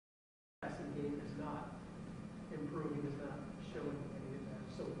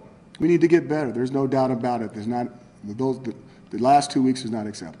We need to get better. There's no doubt about it. The last 2 weeks is not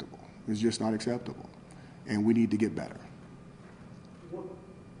acceptable. It's just not acceptable, and we need to get better.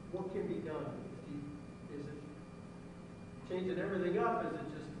 What can be done? Is it changing everything up? Is it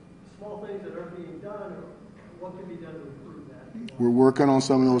just small things that aren't being done? Or what can be done to improve that? We're working on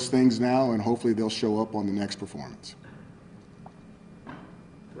some of those things now, and hopefully they'll show up on the next performance.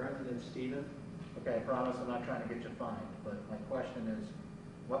 Representative Stephen? Okay, I promise I'm not trying to get you fined, but my question is,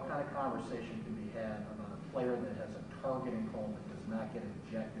 what kind of conversation can be had about a player that has a targeting call that does not get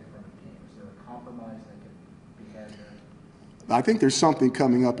ejected from a game? Is there a compromise that can be had there? I think there's something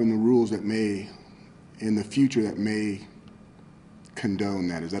coming up in the rules that may, in the future, that may condone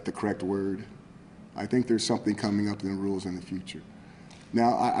that. Is that the correct word? I think there's something coming up in the rules in the future.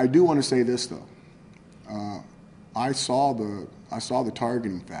 Now, I do want to say this though. I saw the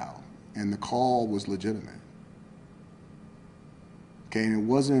targeting foul, and the call was legitimate. Okay, and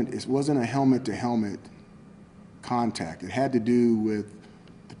it wasn't a helmet-to-helmet contact. It had to do with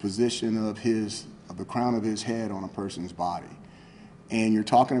the position of the crown of his head on a person's body. And you're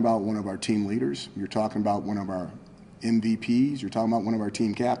talking about one of our team leaders. You're talking about one of our MVPs. You're talking about one of our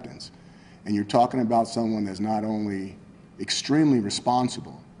team captains. And you're talking about someone that's not only extremely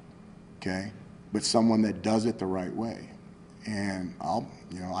responsible, okay, but someone that does it the right way. And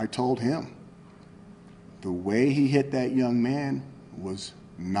I told him the way he hit that young man was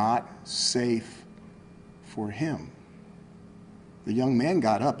not safe for him. The young man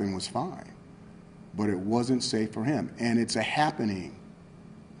got up and was fine, but it wasn't safe for him. And it's a happening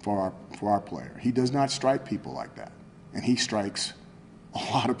for our player. He does not strike people like that, and he strikes a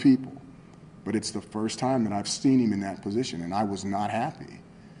lot of people. But it's the first time that I've seen him in that position, and I was not happy,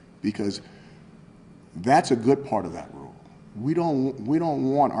 because that's a good part of that rule. We don't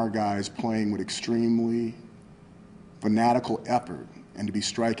want our guys playing with extremely fanatical effort and to be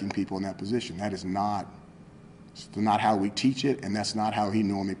striking people in that position. That is not how we teach it, and that's not how he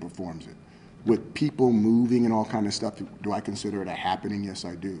normally performs it. With people moving and all kind of stuff, do I consider it a happening? Yes,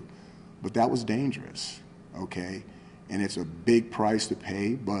 I do. But that was dangerous, okay? And it's a big price to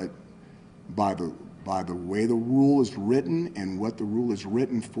pay, but by the way the rule is written and what the rule is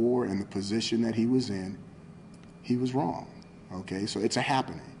written for and the position that he was in, he was wrong, okay? So it's a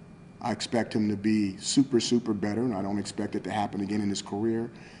happening. I expect him to be super, super better, and I don't expect it to happen again in his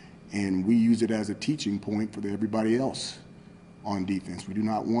career. And we use it as a teaching point for everybody else on defense. We do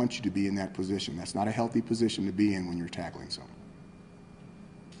not want you to be in that position. That's not a healthy position to be in when you're tackling someone.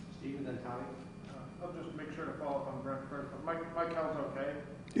 Stephen and Tommy? I'll just make sure to follow up on Brent first. Mike Hell's okay?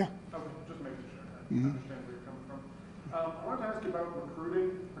 Yeah. Okay, just making sure. I understand where you're coming from. I wanted to ask you about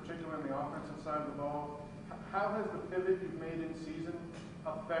recruiting, particularly on the offensive side of the ball. How has the pivot you've made in season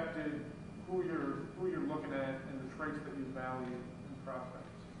affected who you're looking at and the traits that you value in prospects?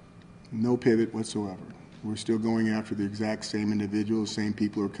 No pivot whatsoever. We're still going after the exact same individuals, same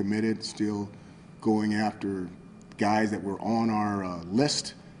people are committed, still going after guys that were on our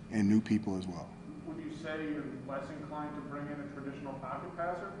list and new people as well. Would you say you're less inclined to bring in a traditional pocket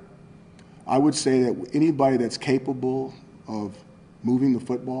passer? I would say that anybody that's capable of moving the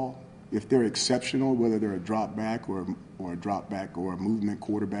football, if they're exceptional, whether they're a drop back or a movement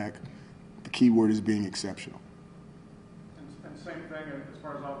quarterback, the key word is being exceptional. And same thing as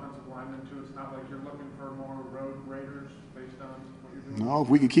far as offensive linemen too. It's not like you're looking for more road graders based on what you're doing. No, if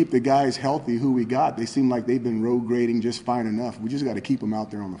we could keep the guys healthy who we got, they seem like they've been road grading just fine enough. We just got to keep them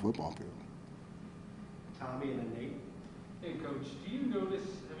out there on the football field. Tommy and then Nate? Hey, Coach, have you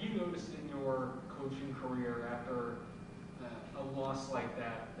noticed in your coaching career after a loss like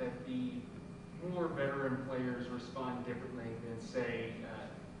that the more veteran players respond differently than, say,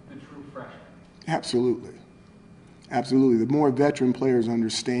 the true freshmen? Absolutely. Absolutely. The more veteran players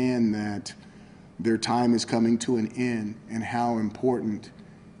understand that their time is coming to an end and how important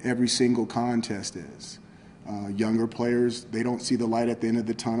every single contest is. Younger players, they don't see the light at the end of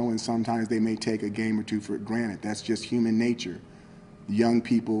the tunnel, and sometimes they may take a game or two for granted. That's just human nature. Young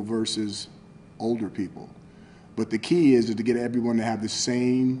people versus older people. But the key is to get everyone to have the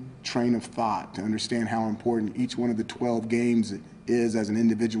same train of thought, to understand how important each one of the 12 games is as an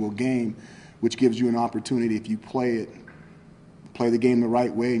individual game, which gives you an opportunity, if you play the game the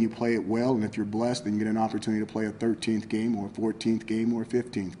right way and you play it well, and if you're blessed, then you get an opportunity to play a 13th game or a 14th game or a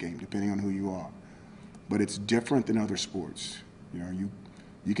 15th game, depending on who you are. But it's different than other sports.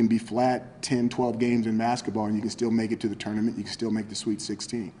 You can be flat 10, 12 games in basketball and you can still make it to the tournament, you can still make the Sweet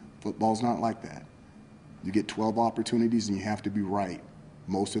 16. Football's not like that. You get 12 opportunities and you have to be right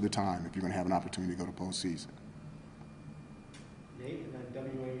most of the time if you're going to have an opportunity to go to postseason. Nate, and then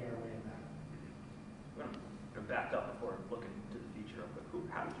WA our way in that. I'm going to back up before looking to the future. But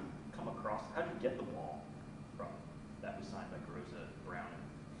how did you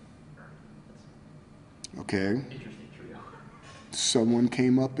Okay. Interesting trio. Someone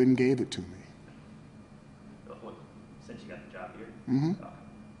came up and gave it to me. Since you got the job here? Mm-hmm.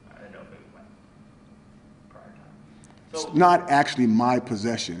 I didn't know if it went prior time. It's So, not actually my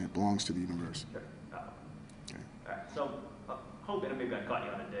possession. It belongs to the university. sure. Okay. All right, so hoping maybe I caught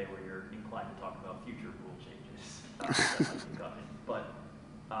you on a day where you're inclined to talk about future rule changes. That might be coming. But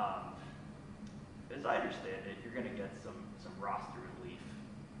as I understand it, you're going to get some roster relief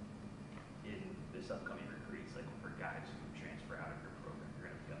in this upcoming recruiting cycle for guys who transfer out of your program. You're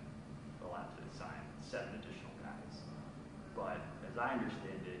going to be allowed to assign 7 additional guys. But as I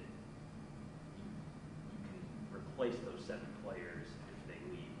understand it, you can replace those 7 players if they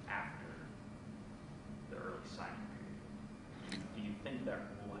leave after the early signing period. Do you think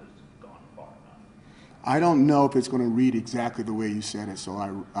that rule has gone far enough? I don't know if it's going to read exactly the way you said it,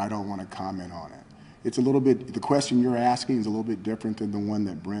 so I don't want to comment on it. It's a little bit, the question you're asking is a little bit different than the one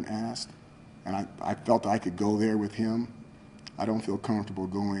that Brent asked, and I felt I could go there with him. I don't feel comfortable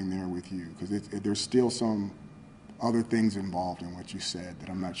going there with you because there's still some other things involved in what you said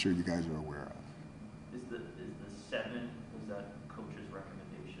that I'm not sure you guys are aware of. Is the 7, was that coach's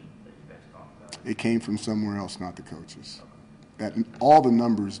recommendation that you guys talked about? It came from somewhere else, not the coaches. That all the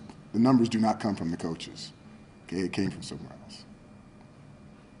numbers do not come from the coaches. Okay, it came from somewhere else.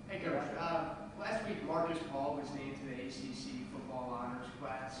 Hey, Coach. Last week, Marcus Paul was named to the ACC football honors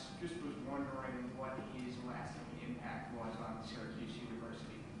class. Just was wondering what his lasting impact was on the Syracuse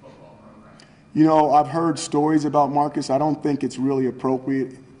University football program. You know, I've heard stories about Marcus. I don't think it's really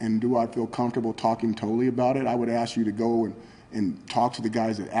appropriate, and do I feel comfortable talking totally about it? I would ask you to go and talk to the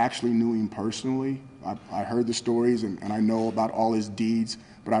guys that actually knew him personally. I heard the stories, and I know about all his deeds,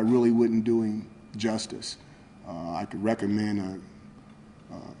 but I really wouldn't do him justice. I could recommend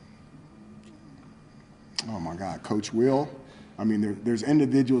oh my God, Coach Will. I mean, there's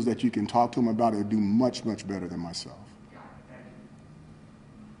individuals that you can talk to him about that do much, much better than myself.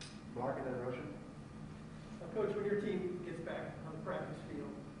 Mark and then Roshan. Coach, when your team gets back on the practice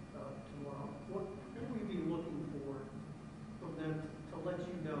field tomorrow, what will we be looking for from them to let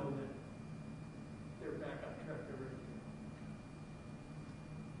you know that they're back on track, they're ready to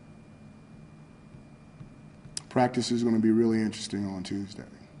go? Practice is going to be really interesting on Tuesday.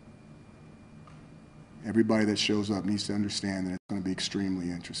 Everybody that shows up needs to understand that it's going to be extremely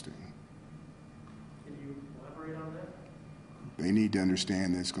interesting. Can you elaborate on that? They need to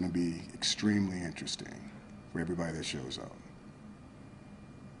understand that it's going to be extremely interesting for everybody that shows up.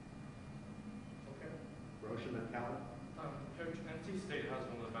 Okay. Roshan and Calvin. Coach, NC State has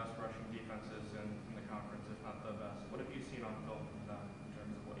one of the best rushing defenses in the conference, if not the best. What have you seen on film of that in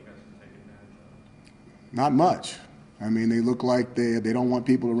terms of what you guys can take advantage of? Not much. I mean, they look like they don't want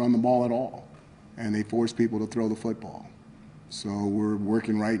people to run the ball at all, and they force people to throw the football. So we're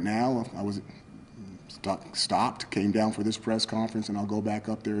working right now. I was stopped, came down for this press conference, and I'll go back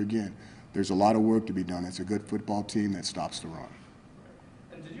up there again. There's a lot of work to be done. It's a good football team that stops the run.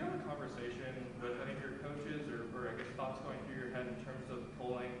 And did you have a conversation with any of your coaches or I guess thoughts going through your head in terms of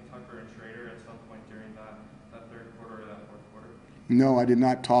pulling Tucker and Schrader at some point during that third quarter or that fourth quarter? No, I did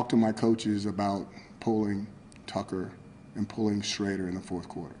not talk to my coaches about pulling Tucker and pulling Schrader in the fourth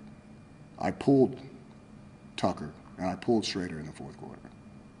quarter. I pulled Tucker and I pulled Schrader in the fourth quarter.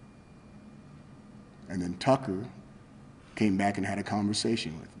 And then Tucker came back and had a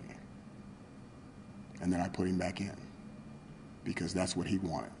conversation with me. And then I put him back in because that's what he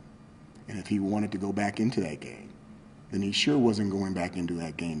wanted. And if he wanted to go back into that game, then he sure wasn't going back into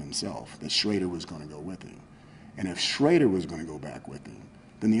that game himself, that Schrader was going to go with him. And if Schrader was going to go back with him,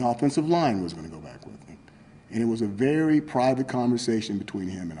 then the offensive line was going to go back with him. And it was a very private conversation between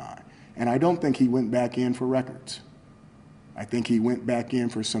him and I. And I don't think he went back in for records. I think he went back in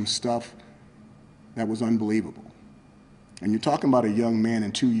for some stuff that was unbelievable. And you're talking about a young man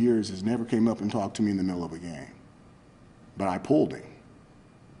in 2 years has never came up and talked to me in the middle of a game. But I pulled him.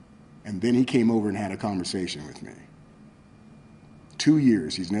 And then he came over and had a conversation with me. 2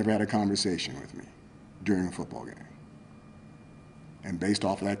 years, he's never had a conversation with me during a football game. And based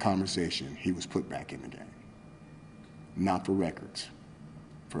off of that conversation, he was put back in the game. Not for records,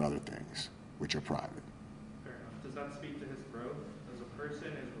 for other things, which are private. Fair enough. Does that speak to his growth as a person,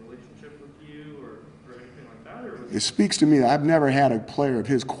 his relationship with you, or anything like that? Or was It speaks to me that I've never had a player of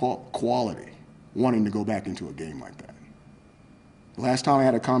his quality wanting to go back into a game like that. The last time I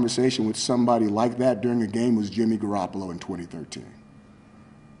had a conversation with somebody like that during a game was Jimmy Garoppolo in 2013.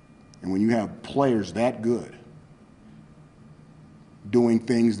 And when you have players that good doing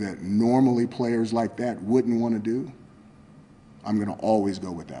things that normally players like that wouldn't want to do, I'm going to always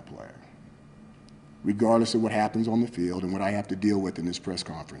go with that player, regardless of what happens on the field and what I have to deal with in this press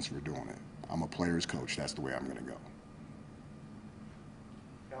conference for doing it. I'm a player's coach. That's the way I'm going to go.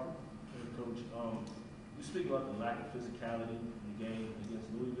 Calvin? Hey, Coach, you speak about the lack of physicality in the game against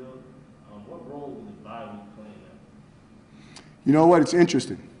Louisville. What role will the bye week play in that? You know what? It's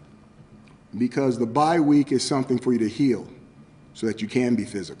interesting because the bye week is something for you to heal so that you can be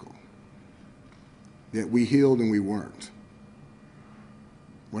physical. That we healed and we weren't.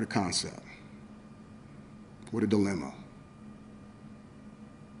 What a concept. What a dilemma.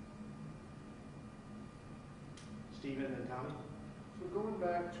 Stephen and Tommy? So going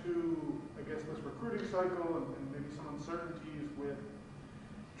back to, I guess, this recruiting cycle and maybe some uncertainties with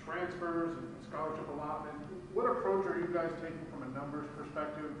transfers and scholarship allotment, what approach are you guys taking from a numbers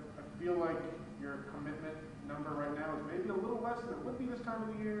perspective? I feel like your commitment number right now is maybe a little less than it would be this time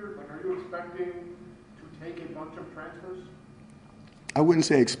of the year. Like, are you expecting to take a bunch of transfers? I wouldn't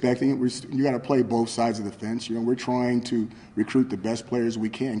say expecting it. You got to play both sides of the fence. You know, we're trying to recruit the best players we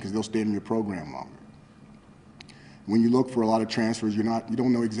can because they'll stay in your program longer. When you look for a lot of transfers, you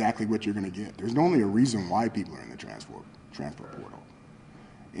don't know exactly what you're going to get. There's only a reason why people are in the transfer portal,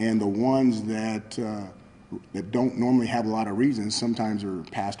 and the ones that don't normally have a lot of reasons sometimes are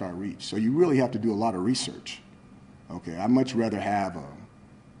past our reach. So you really have to do a lot of research. Okay, I'd much rather have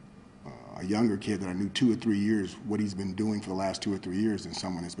a younger kid that I knew 2 or 3 years what he's been doing for the last 2 or 3 years than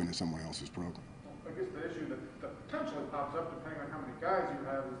someone that's been in someone else's program. Well, I guess the issue that potentially pops up, depending on how many guys you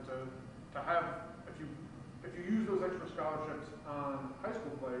have, is to have, if you use those extra scholarships on high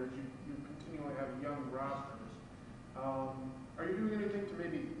school players, you continually have young rosters. Are you doing anything to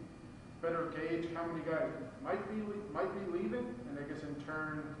maybe better gauge how many guys might be leaving, and I guess in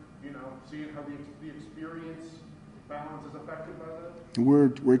turn, seeing how the experience balance is affected by that?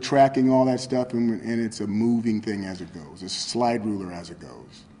 We're tracking all that stuff, and it's a moving thing as it goes. It's a slide ruler as it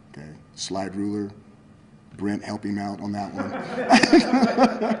goes. Okay, slide ruler. Brent, help him out on that one.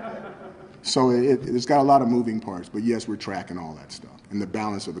 So it's got a lot of moving parts, but yes, we're tracking all that stuff and the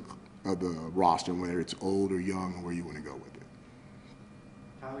balance of the roster, whether it's old or young, or where you want to go with it.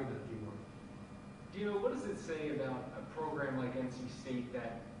 Tommy, then Dino. Dino, what does it say about a program like NC State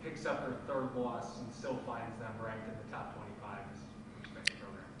that picks up their third loss and still finds them ranked in the top 25 as a respected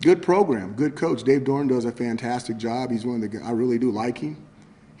program? Good program, good coach. Dave Dorn does a fantastic job. He's one of the guys, I really do like him.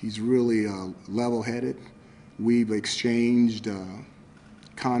 He's really level-headed. We've exchanged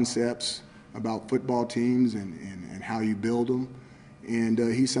concepts about football teams and how you build them. And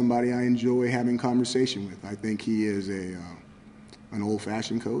he's somebody I enjoy having conversation with. I think he is an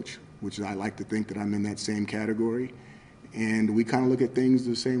old-fashioned coach, which I like to think that I'm in that same category. And we kind of look at things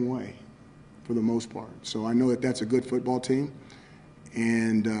the same way for the most part. So I know that that's a good football team.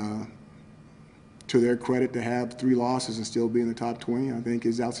 And to their credit, to have 3 losses and still be in the top 20, I think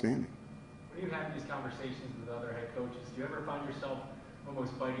is outstanding. When you have these conversations with other head coaches, do you ever find yourself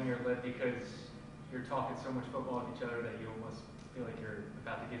almost biting your lip because you're talking so much football with each other that you almost feel like you're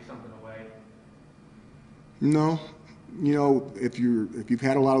about to give something away? No. You know, if you've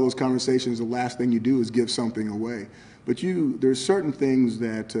had a lot of those conversations, the last thing you do is give something away. But there's certain things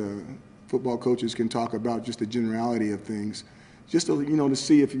that football coaches can talk about, just the generality of things, just to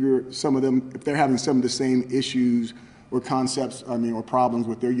see if if they're having some of the same issues or concepts, or problems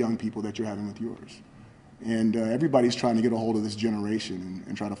with their young people that you're having with yours. And everybody's trying to get a hold of this generation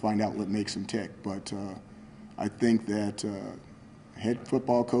and try to find out what makes them tick. But I think that head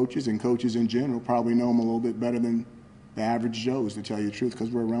football coaches and coaches in general probably know them a little bit better than the average Joes, to tell you the truth,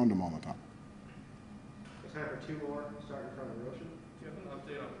 because we're around them all the time. Let's have 2 more, starting in front of Roshan. Do you have an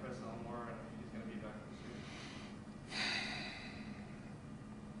update on Chris Elmore and if he's going to be back this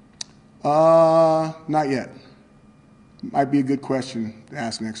year? Not yet. Might be a good question to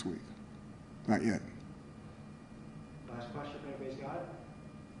ask next week. Not yet. Last question, if anybody's got it.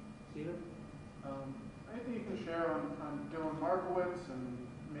 Stephen? Anything you can share on Dylan Markowitz and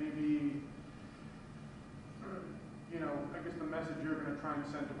maybe, I guess the message you're going to try and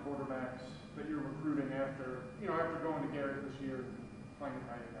send to quarterbacks that you're recruiting after going to Garrett this year and playing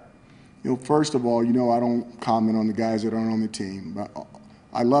how you got? First of all, I don't comment on the guys that aren't on the team. But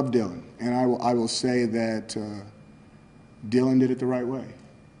I love Dylan, and I will say that Dylan did it the right way,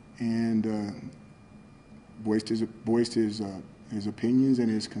 and voiced his opinions and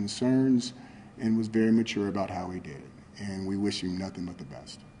his concerns, and was very mature about how he did it. And we wish him nothing but the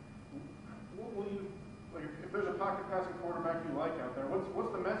best. What will you, if there's a pocket passing quarterback you like out there,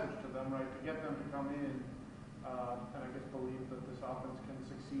 what's the message to them, right, to get them to come in and I guess believe that this offense can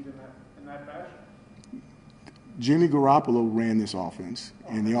succeed in that fashion? Jimmy Garoppolo ran this offense,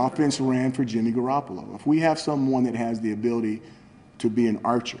 and the offense ran for Jimmy Garoppolo. If we have someone that has the ability to be an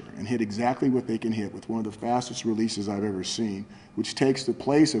archer and hit exactly what they can hit with one of the fastest releases I've ever seen, which takes the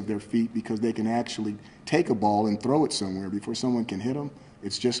place of their feet because they can actually take a ball and throw it somewhere before someone can hit them.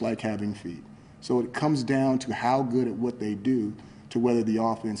 It's just like having feet. So it comes down to how good at what they do to whether the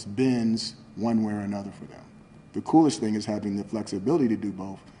offense bends one way or another for them. The coolest thing is having the flexibility to do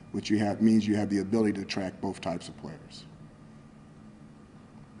both, which means you have the ability to track both types of players.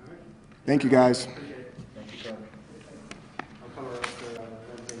 Thank you, guys.